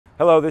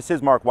Hello, this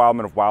is Mark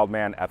Wildman of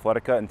Wildman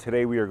Athletica, and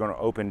today we are going to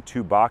open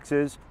two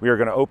boxes. We are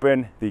going to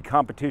open the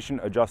competition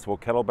adjustable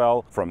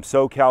kettlebell from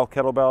SoCal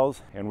Kettlebellz,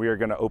 and we are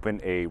going to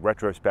open a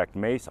Retrospec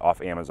mace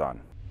off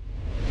Amazon.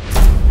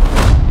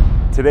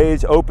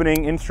 Today's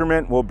opening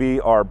instrument will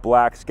be our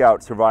Black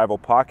Scout Survival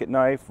Pocket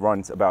Knife,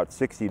 runs about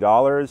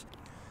 $60.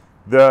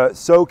 The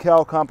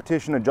SoCal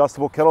competition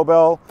adjustable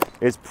kettlebell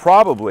is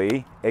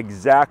probably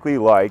exactly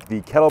like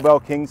the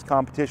Kettlebell Kings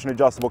competition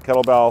adjustable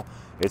kettlebell.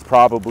 It's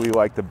probably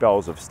like the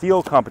Bells of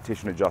Steel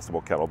competition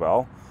adjustable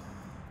kettlebell.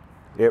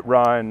 It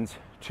runs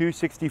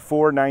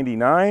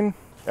 $264.99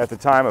 at the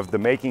time of the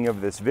making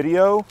of this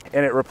video,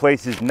 and it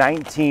replaces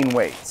 19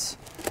 weights.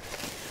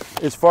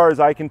 As far as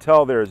I can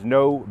tell, there is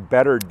no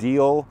better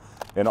deal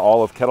in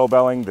all of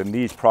kettlebelling than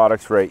these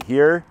products right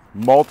here.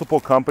 Multiple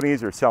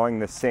companies are selling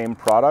the same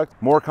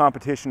product. More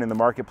competition in the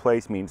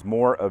marketplace means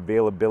more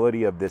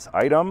availability of this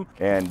item,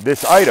 and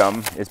this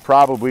item is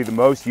probably the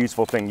most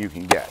useful thing you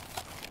can get.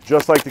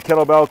 Just like the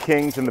Kettlebell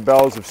Kings and the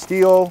Bells of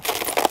Steel,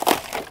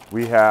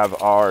 we have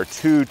our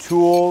two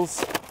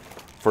tools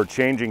for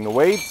changing the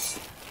weights.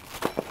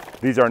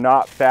 These are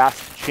not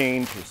fast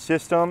change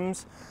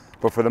systems,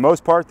 but for the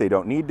most part, they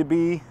don't need to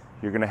be.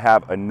 You're gonna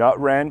have a nut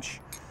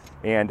wrench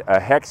and a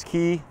hex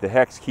key. The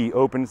hex key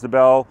opens the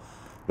bell.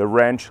 The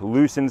wrench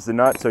loosens the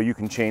nut so you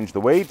can change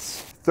the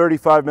weights.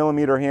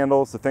 35mm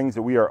handles, the things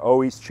that we are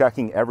always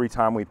checking every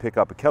time we pick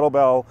up a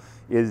kettlebell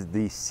is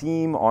the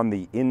seam on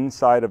the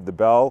inside of the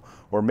bell.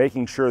 We're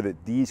making sure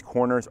that these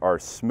corners are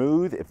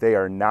smooth. If they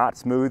are not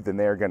smooth, then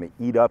they are going to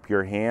eat up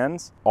your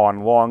hands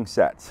on long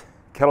sets.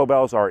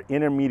 Kettlebells are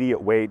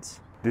intermediate weights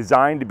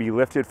designed to be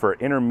lifted for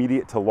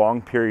intermediate to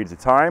long periods of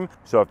time.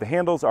 So if the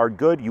handles are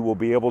good, you will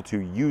be able to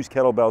use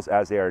kettlebells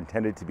as they are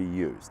intended to be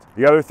used.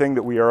 The other thing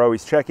that we are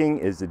always checking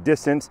is the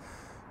distance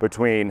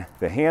between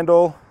the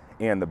handle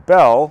and the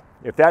bell.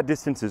 If that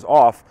distance is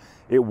off,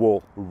 it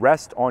will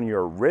rest on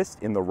your wrist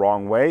in the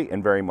wrong way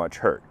and very much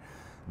hurt.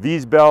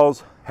 These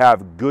bells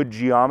have good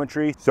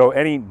geometry, so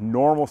any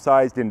normal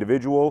sized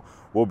individual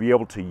will be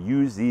able to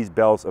use these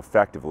bells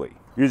effectively.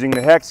 Using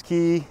the hex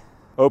key,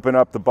 open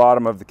up the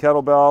bottom of the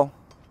kettlebell.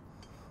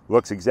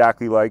 Looks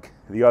exactly like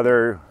the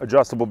other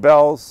adjustable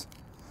bells,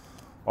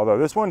 although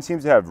this one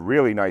seems to have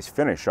really nice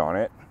finish on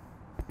it.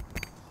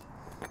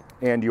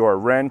 And your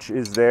wrench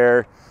is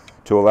there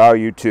to allow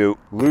you to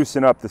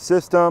loosen up the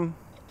system.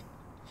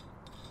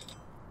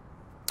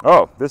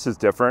 Oh, this is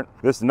different.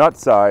 This nut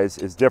size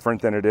is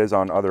different than it is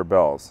on other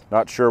bells.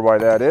 Not sure why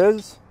that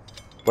is,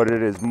 but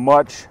it is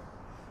much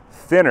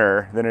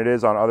thinner than it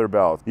is on other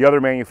bells. The other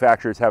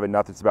manufacturers have a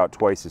nut that's about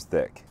twice as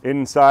thick.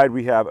 Inside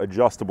we have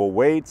adjustable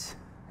weights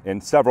in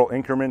several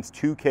increments,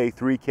 2K,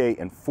 3K,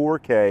 and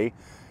 4K,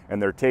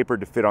 and they're tapered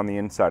to fit on the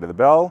inside of the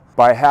bell.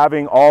 By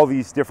having all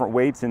these different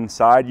weights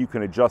inside, you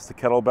can adjust the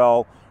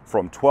kettlebell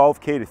from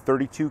 12K to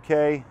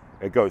 32K.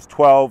 It goes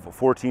 12,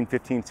 14,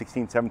 15,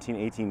 16, 17,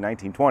 18,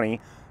 19,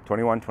 20,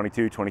 21,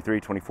 22,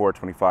 23, 24,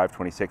 25,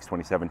 26,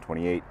 27,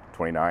 28,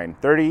 29,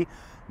 30,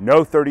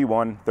 no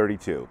 31,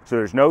 32. So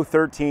there's no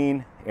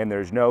 13 and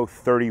there's no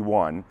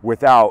 31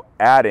 without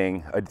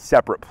adding a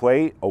separate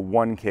plate, a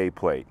 1K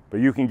plate. But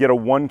you can get a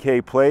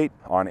 1K plate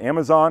on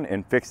Amazon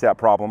and fix that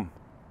problem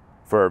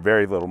for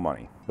very little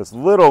money. This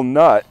little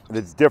nut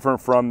that's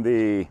different from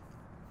the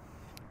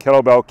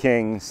Kettlebell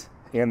Kings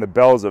and the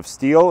Bells of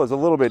Steel is a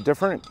little bit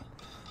different.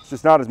 It's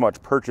just not as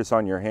much purchase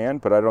on your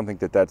hand, but I don't think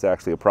that that's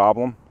actually a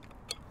problem.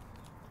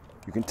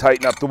 You can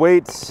tighten up the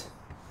weights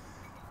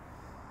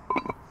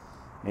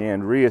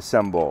and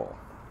reassemble.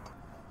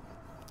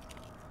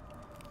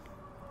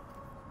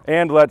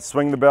 And let's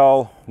swing the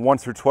bell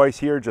once or twice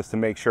here just to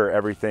make sure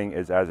everything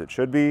is as it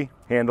should be.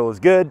 Handle is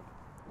good.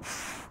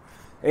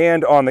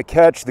 And on the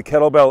catch, the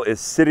kettlebell is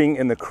sitting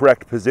in the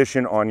correct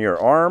position on your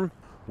arm.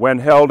 When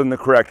held in the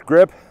correct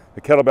grip,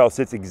 the kettlebell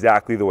sits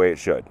exactly the way it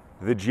should.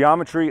 The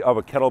geometry of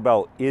a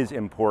kettlebell is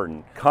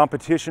important.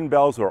 Competition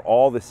bells are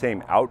all the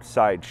same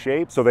outside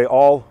shape, so they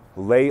all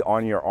lay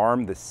on your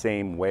arm the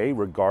same way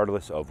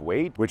regardless of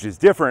weight, which is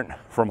different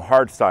from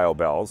hardstyle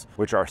bells,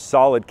 which are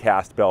solid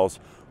cast bells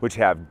which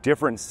have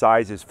different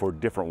sizes for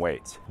different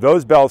weights.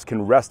 Those bells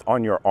can rest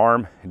on your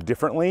arm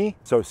differently,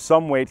 so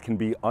some weights can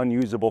be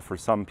unusable for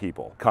some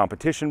people.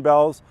 Competition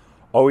bells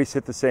always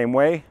sit the same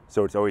way,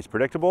 so it's always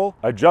predictable.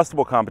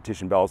 Adjustable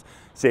competition bells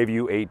save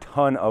you a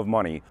ton of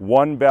money.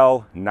 One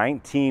bell,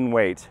 19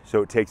 weights,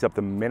 so it takes up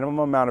the minimum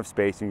amount of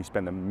space and you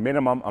spend the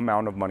minimum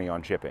amount of money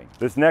on shipping.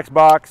 This next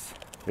box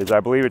is,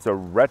 I believe it's a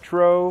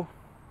retro,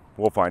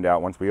 we'll find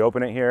out once we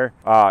open it here.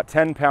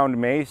 10-pound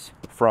mace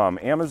from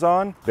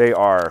Amazon. They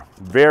are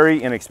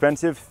very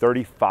inexpensive,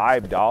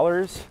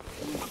 $35.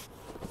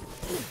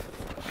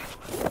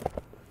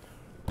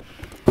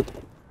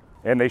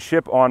 And they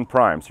ship on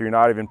Prime, so you're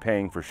not even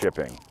paying for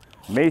shipping.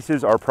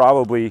 Maces are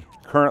probably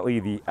currently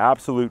the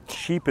absolute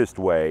cheapest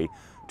way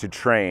to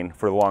train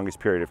for the longest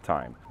period of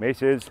time.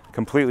 Mace is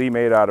completely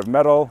made out of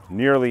metal,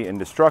 nearly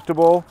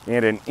indestructible,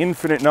 and an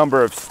infinite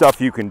number of stuff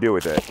you can do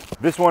with it.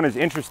 This one is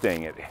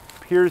interesting. It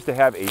appears to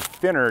have a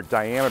thinner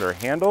diameter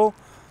handle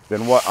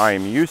than what I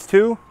am used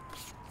to.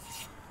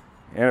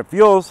 and it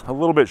feels a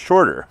little bit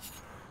shorter,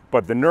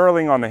 but the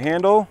knurling on the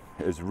handle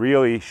is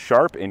really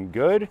sharp and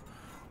good.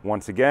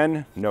 Once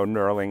again, no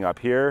knurling up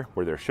here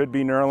where there should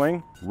be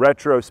knurling.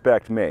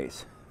 Retrospec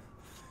mace.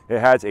 It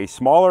has a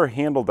smaller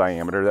handle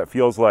diameter that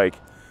feels like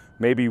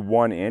maybe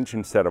 1 inch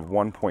instead of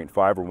 1.5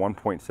 or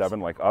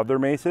 1.7 like other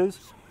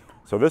maces.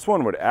 So this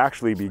one would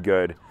actually be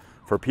good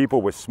for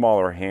people with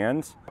smaller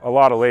hands. A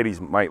lot of ladies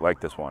might like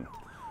this one.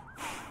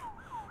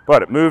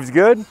 But it moves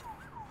good.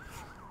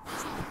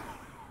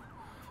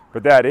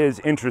 But that is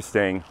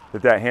interesting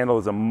that that handle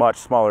is a much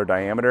smaller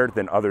diameter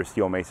than other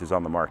steel maces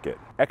on the market.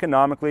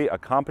 Economically, a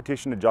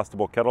competition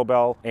adjustable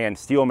kettlebell and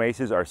steel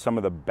maces are some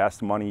of the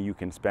best money you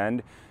can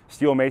spend.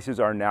 Steel maces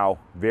are now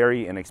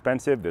very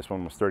inexpensive. This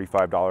one was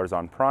 $35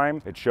 on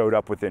Prime. It showed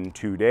up within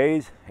 2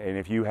 days. And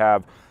if you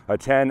have a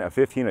 10, a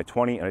 15, a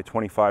 20, and a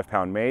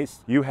 25-pound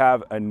mace, you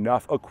have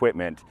enough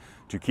equipment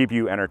to keep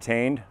you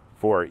entertained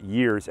for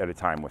years at a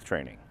time with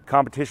training.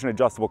 Competition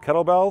adjustable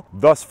kettlebell.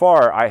 Thus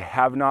far, I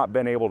have not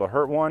been able to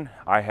hurt one.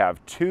 I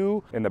have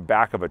 2 in the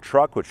back of a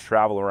truck which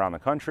travel around the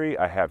country.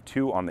 I have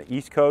 2 on the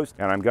East Coast,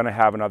 and I'm gonna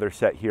have another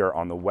set here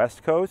on the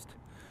West Coast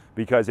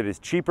because it is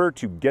cheaper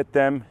to get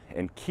them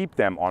and keep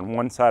them on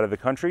one side of the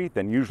country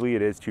than usually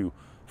it is to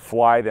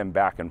fly them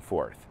back and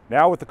forth.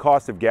 Now with the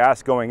cost of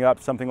gas going up,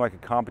 something like a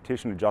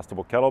competition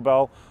adjustable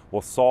kettlebell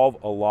will solve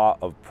a lot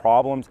of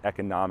problems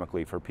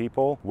economically for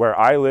people. Where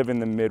I live in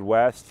the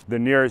Midwest, the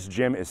nearest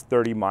gym is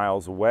 30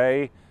 miles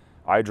away.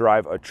 I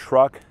drive a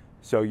truck,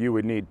 so you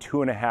would need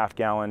 2.5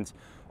 gallons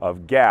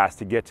of gas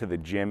to get to the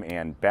gym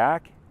and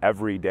back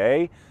every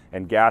day,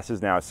 and gas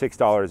is now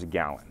 $6 a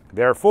gallon.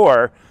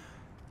 Therefore,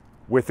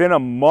 within a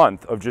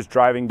month of just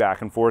driving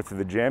back and forth to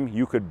the gym,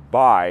 you could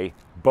buy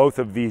both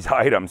of these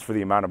items for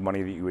the amount of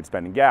money that you would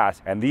spend in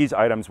gas, and these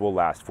items will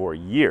last for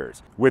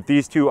years. With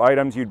these 2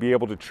 items, you'd be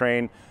able to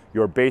train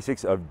your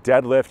basics of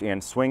deadlift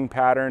and swing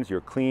patterns,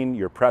 your clean,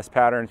 your press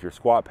patterns, your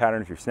squat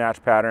patterns, your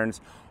snatch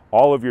patterns,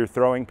 all of your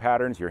throwing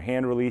patterns, your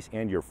hand release,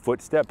 and your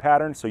footstep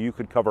patterns, so you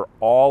could cover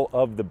all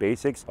of the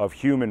basics of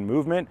human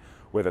movement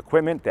with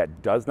equipment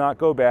that does not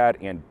go bad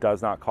and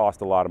does not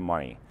cost a lot of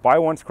money. Buy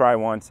once, cry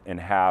once, and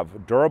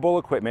have durable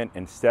equipment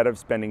instead of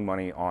spending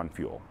money on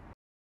fuel.